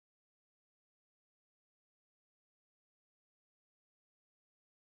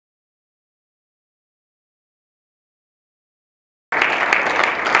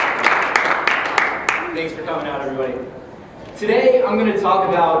Thanks for coming out, everybody. Today, I'm going to talk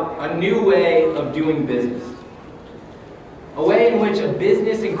about a new way of doing business. A way in which a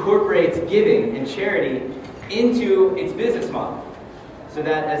business incorporates giving and charity into its business model, so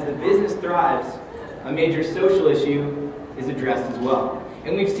that as the business thrives, a major social issue is addressed as well.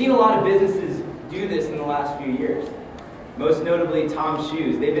 And we've seen a lot of businesses do this in the last few years. Most notably, Tom's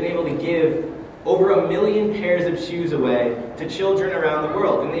Shoes. They've been able to give over 1 million pairs of shoes away to children around the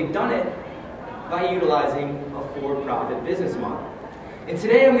world, and they've done it by utilizing a for-profit business model. And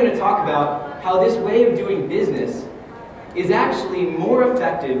today I'm going to talk about how this way of doing business is actually more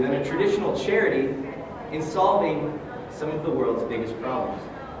effective than a traditional charity in solving some of the world's biggest problems.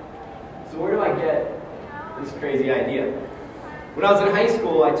 So where do I get this crazy idea? When I was in high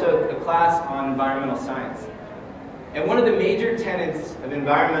school, I took a class on environmental science. And one of the major tenets of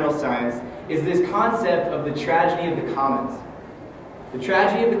environmental science is this concept of the tragedy of the commons. The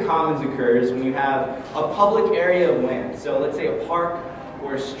tragedy of the commons occurs when you have a public area of land, so let's say a park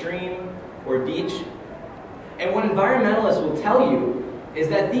or a stream or a beach. And what environmentalists will tell you is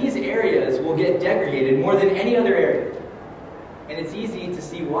that these areas will get degraded more than any other area. And it's easy to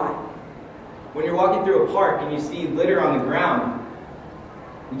see why. When you're walking through a park and you see litter on the ground,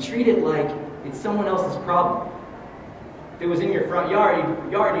 you treat it like it's someone else's problem. If it was in your front yard,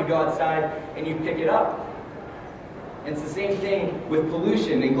 you'd go outside and you'd pick it up. And it's the same thing with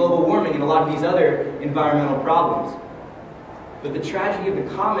pollution and global warming and a lot of these other environmental problems. But the tragedy of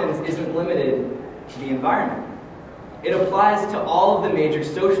the commons isn't limited to the environment. It applies to all of the major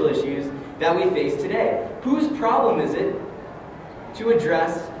social issues that we face today. Whose problem is it to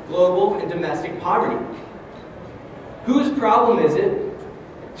address global and domestic poverty? Whose problem is it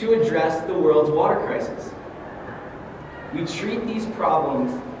to address the world's water crisis? We treat these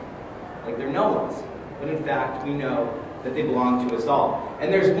problems like they're no one's, but in fact, we know that they belong to us all.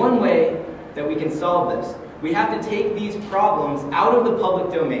 And there's one way that we can solve this. We have to take these problems out of the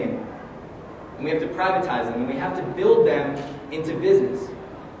public domain, and we have to privatize them, and we have to build them into business.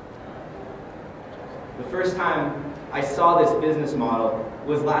 The first time I saw this business model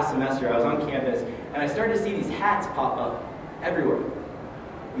was last semester. I was on campus, and I started to see these hats pop up everywhere.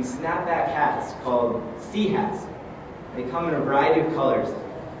 These snapback hats called C hats. They come in a variety of colors.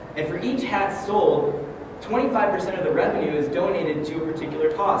 And for each hat sold, 25% of the revenue is donated to a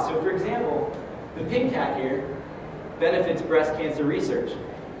particular cause. So for example, the pink hat here benefits breast cancer research.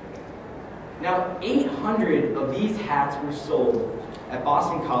 Now, 800 of these hats were sold at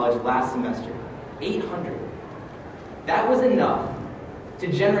Boston College last semester. 800. That was enough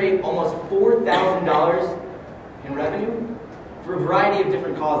to generate almost $4,000 in revenue for a variety of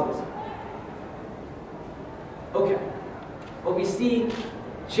different causes. Okay, but we see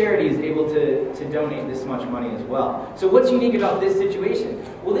charities able to donate this much money as well. So what's unique about this situation?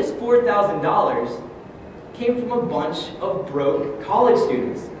 Well, this $4,000 came from a bunch of broke college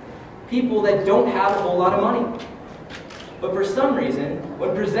students, people that don't have a whole lot of money. But for some reason,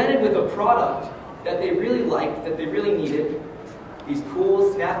 when presented with a product that they really liked, that they really needed, these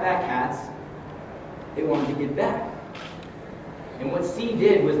cool snapback hats, they wanted to give back. And what C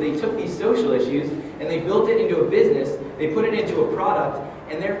did was they took these social issues and they built it into a business, they put it into a product,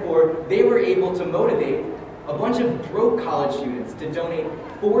 and therefore they were able to motivate a bunch of broke college students to donate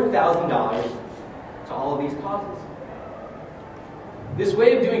 $4,000 to all of these causes. This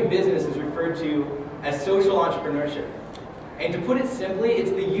way of doing business is referred to as social entrepreneurship. And to put it simply,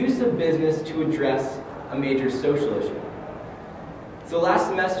 it's the use of business to address a major social issue. So last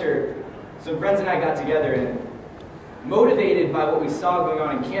semester, some friends and I got together, and motivated by what we saw going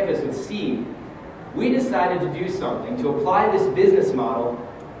on in campus with C, we decided to do something, to apply this business model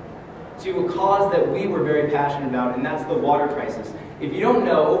to a cause that we were very passionate about, and that's the water crisis. If you don't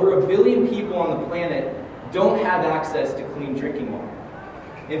know, over 1 billion people on the planet don't have access to clean drinking water.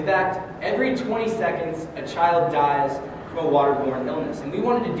 In fact, every 20 seconds, a child dies from a waterborne illness, and we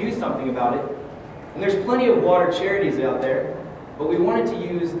wanted to do something about it. And there's plenty of water charities out there, but we wanted to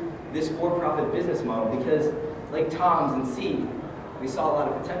use this for-profit business model because, like Tom's and C, we saw a lot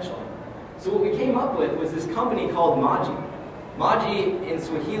of potential. So what we came up with was this company called Maji. Maji in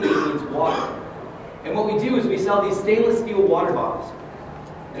Swahili means water. And what we do is we sell these stainless steel water bottles.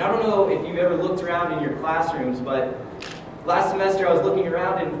 And I don't know if you've ever looked around in your classrooms, but last semester I was looking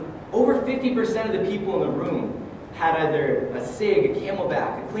around and over 50% of the people in the room had either a SIG, a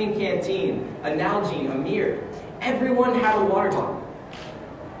Camelback, a Clean Canteen, a Nalgene, a Mir. Everyone had a water bottle.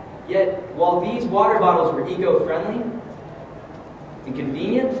 Yet, while these water bottles were eco-friendly and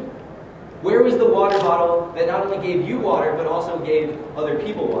convenient, where was the water bottle that not only gave you water, but also gave other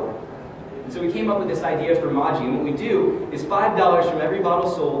people water? And so we came up with this idea for Maji, and what we do is $5 from every bottle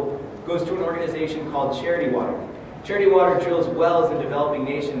sold goes to an organization called Charity Water. Charity Water drills wells in developing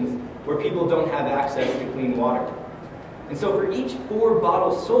nations where people don't have access to clean water. And so for each 4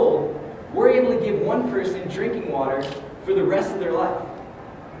 bottles sold, we're able to give one person drinking water for the rest of their life.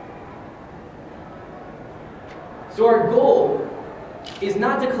 So our goal is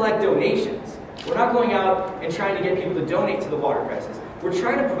not to collect donations. We're not going out and trying to get people to donate to the water crisis. We're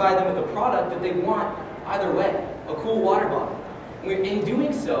trying to provide them with a product that they want either way, a cool water bottle. In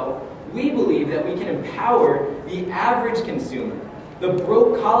doing so, we believe that we can empower the average consumer, the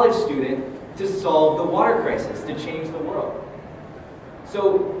broke college student, to solve the water crisis, to change the world.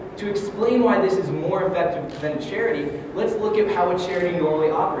 So, to explain why this is more effective than a charity, let's look at how a charity normally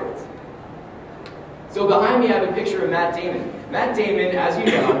operates. So behind me I have a picture of Matt Damon. Matt Damon, as you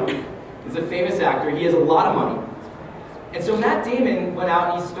know, is a famous actor. He has a lot of money. And so Matt Damon went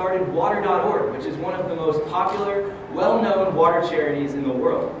out and he started water.org, which is one of the most popular, well-known water charities in the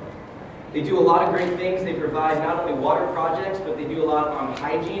world. They do a lot of great things. They provide not only water projects, but they do a lot on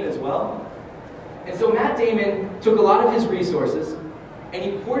hygiene as well. And so Matt Damon took a lot of his resources and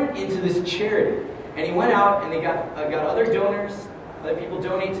he poured it into this charity. And he went out and they got other donors, let people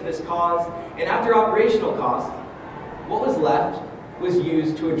donate to this cause. And after operational costs, what was left was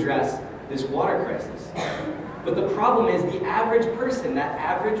used to address this water crisis. But the problem is the average person, that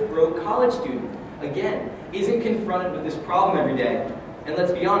average broke college student, again, isn't confronted with this problem every day. And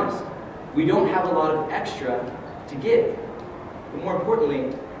let's be honest, we don't have a lot of extra to give. But more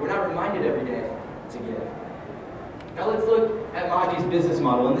importantly, we're not reminded every day to give. Now let's look at Maji's business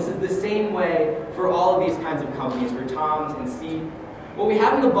model, and this is the same way for all of these kinds of companies, for Tom's and Seed. What we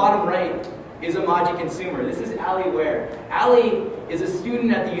have in the bottom right is a Maji consumer. This is Allie Ware. Allie is a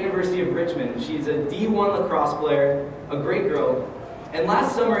student at the University of Richmond. She's a D1 lacrosse player, a great girl. And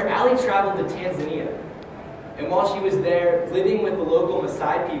last summer, Allie traveled to Tanzania. And while she was there, living with the local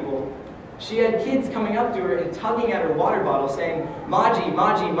Maasai people, she had kids coming up to her and tugging at her water bottle saying, Maji,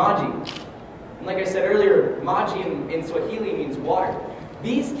 Maji, Maji. And like I said earlier, Maji in Swahili means water.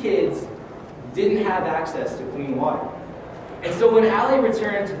 These kids didn't have access to clean water. And so when Allie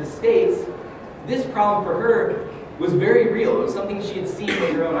returned to the States, this problem for her was very real. It was something she had seen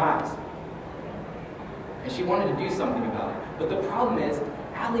with her own eyes. And she wanted to do something about it. But the problem is,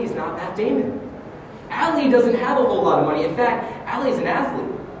 Allie's not Matt Damon. Allie doesn't have a whole lot of money. In fact, Allie's an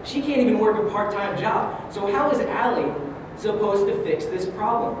athlete. She can't even work a part-time job. So how is Allie supposed to fix this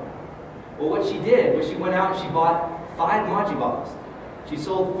problem? Well, what she did was she went out and she bought 5 Maji bottles. She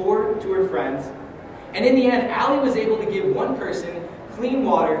sold 4 to her friends. And in the end, Allie was able to give one person clean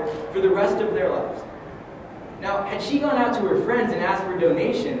water for the rest of their lives. Now, had she gone out to her friends and asked for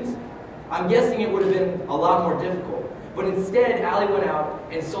donations, I'm guessing it would have been a lot more difficult. But instead, Allie went out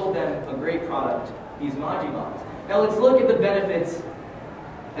and sold them a great product, these Maji bottles. Now let's look at the benefits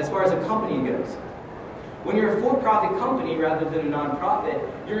as far as a company goes. When you're a for-profit company rather than a non-profit,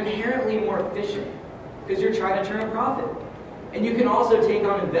 you're inherently more efficient because you're trying to turn a profit. And you can also take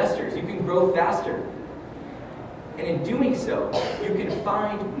on investors. You can grow faster. And in doing so, you can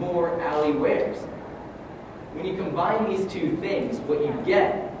find more Allie Wares. When you combine these two things, what you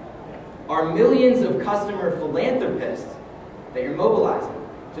get are millions of customer philanthropists that you're mobilizing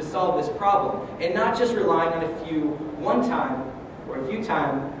to solve this problem, and not just relying on a few one-time or a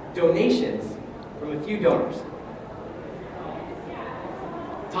few-time donations from a few donors.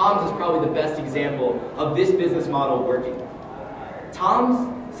 Tom's is probably the best example of this business model working.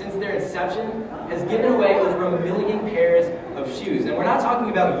 Tom's, since their inception, has given away over 1 million pairs of shoes. And we're not talking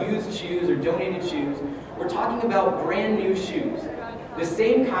about used shoes or donated shoes. We're talking about brand new shoes. The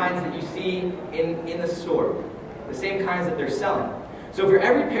same kinds that you see in the store. The same kinds that they're selling. So for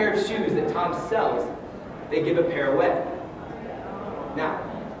every pair of shoes that Tom sells, they give a pair away. Now,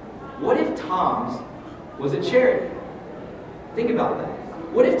 what if Tom's was a charity? Think about that.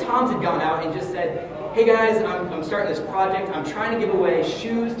 What if Tom's had gone out and just said, hey guys, I'm starting this project. I'm trying to give away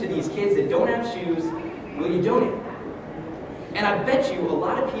shoes to these kids that don't have shoes. Will you donate? And I bet you a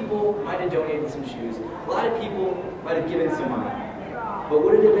lot of people might have donated some shoes. A lot of people might have given some money. But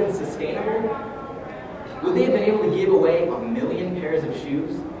would it have been sustainable? Would they have been able to give away 1 million pairs of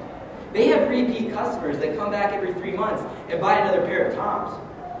shoes? They have repeat customers that come back every 3 months and buy another pair of Tom's.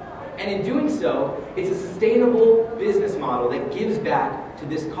 And in doing so, it's a sustainable business model that gives back to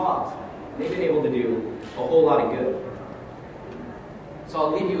this cause. They've been able to do a whole lot of good. So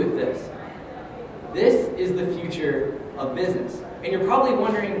I'll leave you with this. This is the future of business. And you're probably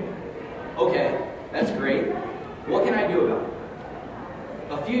wondering, okay, that's great. What can I do about it?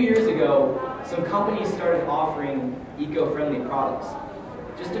 A few years ago, some companies started offering eco-friendly products.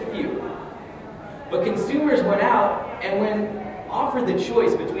 Just a few. But consumers went out, and when offered the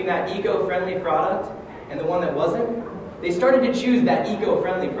choice between that eco-friendly product and the one that wasn't, they started to choose that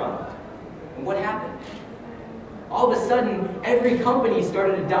eco-friendly product. And what happened? All of a sudden, every company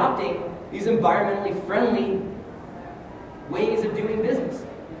started adopting these environmentally friendly ways of doing business.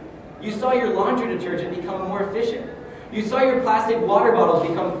 You saw your laundry detergent become more efficient. You saw your plastic water bottles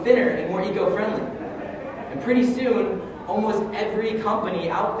become thinner and more eco-friendly. And pretty soon, almost every company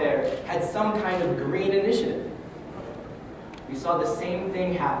out there had some kind of green initiative. We saw the same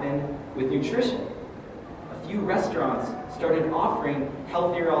thing happen with nutrition. A few restaurants started offering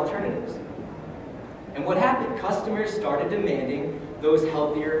healthier alternatives. And what happened? Customers started demanding those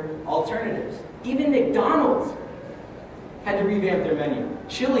healthier alternatives. Even McDonald's had to revamp their menu.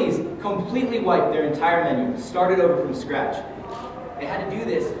 Chili's completely wiped their entire menu, started over from scratch. They had to do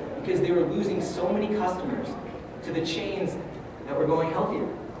this because they were losing so many customers to the chains that were going healthier.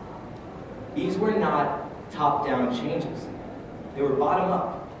 These were not top-down changes. They were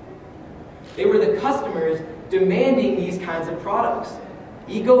bottom-up. They were the customers demanding these kinds of products.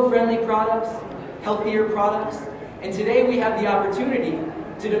 Eco-friendly products, healthier products, and today we have the opportunity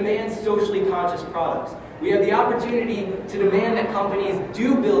to demand socially conscious products. We have the opportunity to demand that companies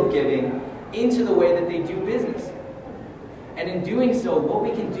do build giving into the way that they do business. And in doing so, what we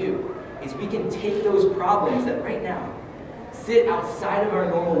can do is we can take those problems that right now sit outside of our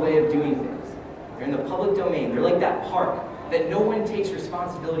normal way of doing things. They're in the public domain. They're like that park that no one takes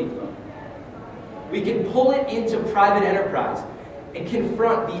responsibility from. We can pull it into private enterprise and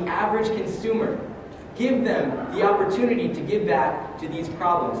confront the average consumer, give them the opportunity to give back to these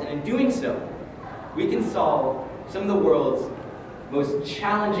problems. And in doing so, we can solve some of the world's most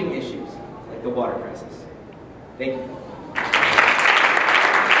challenging issues, like the water crisis. Thank you.